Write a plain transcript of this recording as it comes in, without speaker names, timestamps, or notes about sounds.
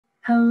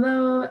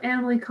Hello,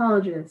 animal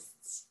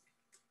ecologists.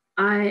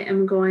 I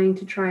am going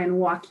to try and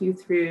walk you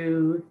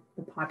through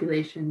the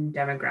population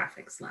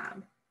demographics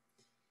lab.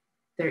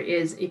 There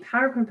is a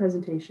PowerPoint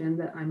presentation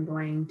that I'm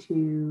going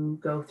to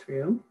go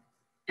through,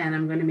 and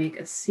I'm going to make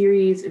a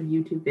series of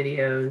YouTube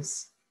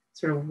videos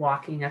sort of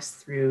walking us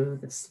through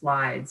the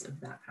slides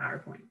of that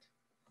PowerPoint.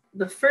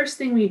 The first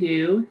thing we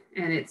do,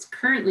 and it's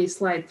currently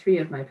slide 3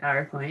 of my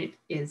PowerPoint,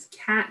 is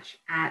catch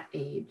at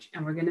age.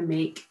 And we're going to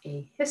make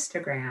a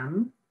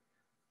histogram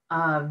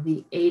of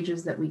the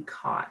ages that we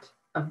caught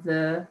of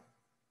the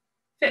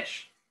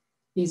fish.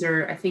 These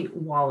are, I think,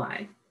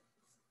 walleye.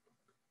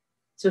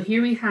 So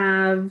here we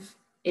have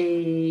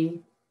a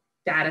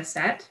data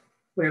set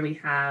where we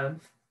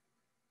have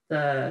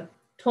the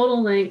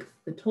total length,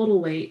 the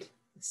total weight,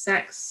 the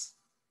sex,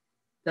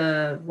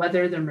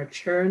 whether they're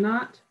mature or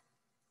not,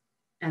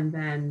 and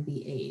then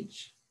the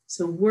age.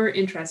 So we're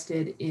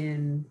interested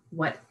in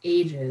what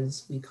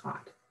ages we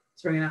caught.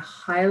 So we're going to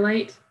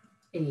highlight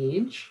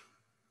age,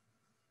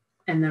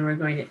 and then we're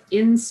going to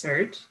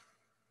insert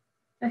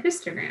a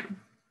histogram.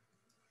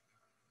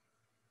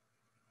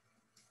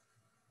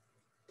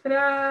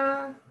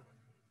 Ta-da!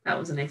 That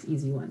was a nice,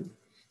 easy one.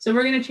 So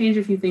we're going to change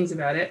a few things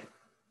about it.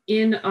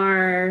 In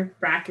our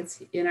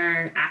brackets, in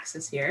our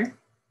axis here,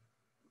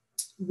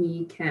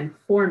 we can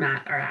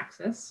format our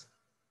axis.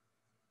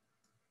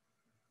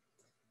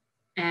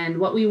 And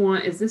what we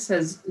want is this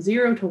says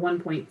 0 to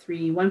 1.3,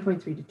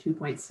 1.3 to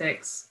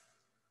 2.6.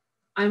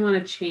 I want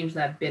to change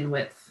that bin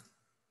width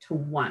to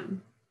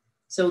 1.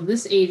 So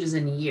this age is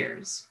in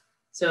years.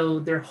 So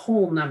they're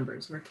whole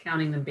numbers. We're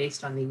counting them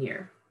based on the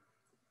year.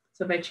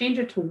 So if I change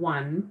it to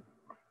 1,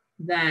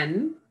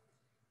 then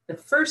the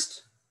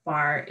first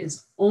bar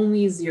is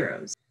only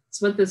zeros.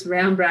 So what this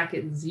round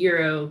bracket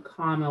 0,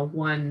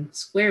 1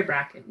 square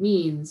bracket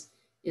means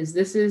is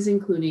this is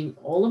including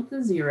all of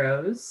the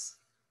zeros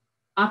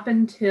up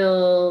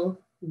until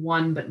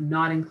 1, but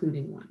not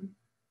including 1.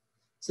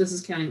 So this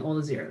is counting all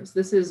the zeros.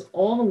 This is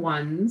all the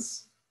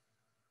 1s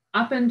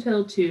up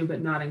until 2,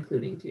 but not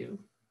including 2.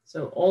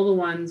 So all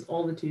the 1s,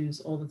 all the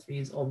 2s, all the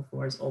 3s, all the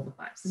 4s, all the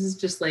 5s. This is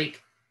just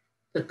like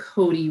the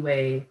Cody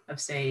way of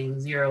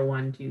saying 0,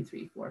 1, 2,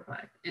 3, 4,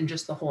 5, and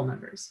just the whole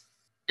numbers.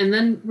 And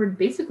then we're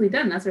basically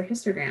done. That's our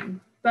histogram.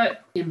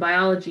 But in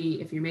biology,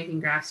 if you're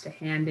making graphs to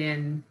hand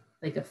in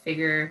like a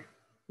figure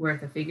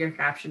worth a figure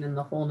caption in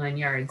the whole 9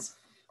 yards,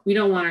 we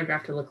don't want our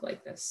graph to look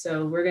like this.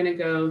 So we're going to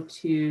go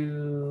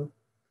to,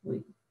 I'm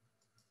going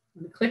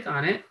to click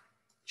on it,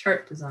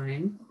 chart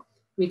design.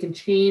 We can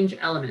change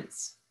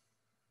elements.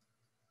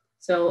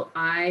 So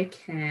I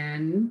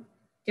can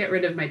get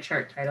rid of my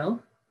chart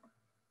title,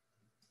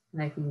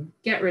 and I can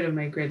get rid of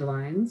my grid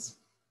lines,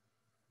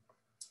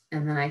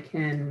 and then I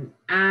can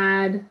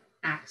add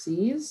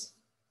axes.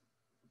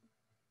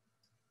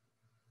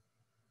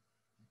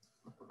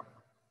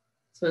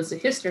 So it's a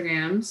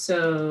histogram.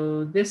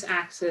 So this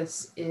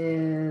axis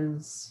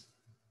is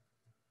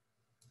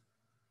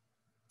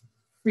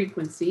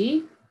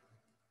frequency.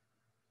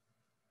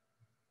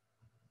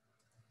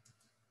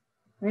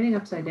 Writing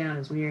upside down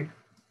is weird.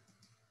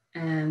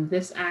 And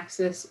this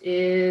axis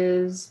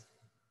is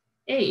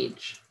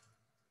age.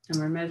 And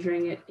we're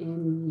measuring it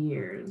in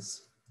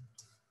years.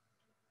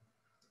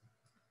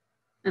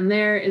 And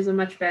there is a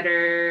much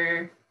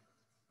better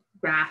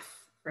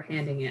graph for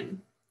handing in.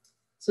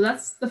 So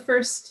that's the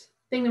first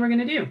thing that we're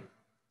going to do.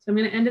 So I'm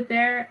going to end it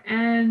there.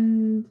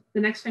 And the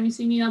next time you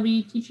see me, I'll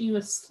be teaching you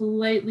a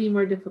slightly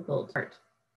more difficult part.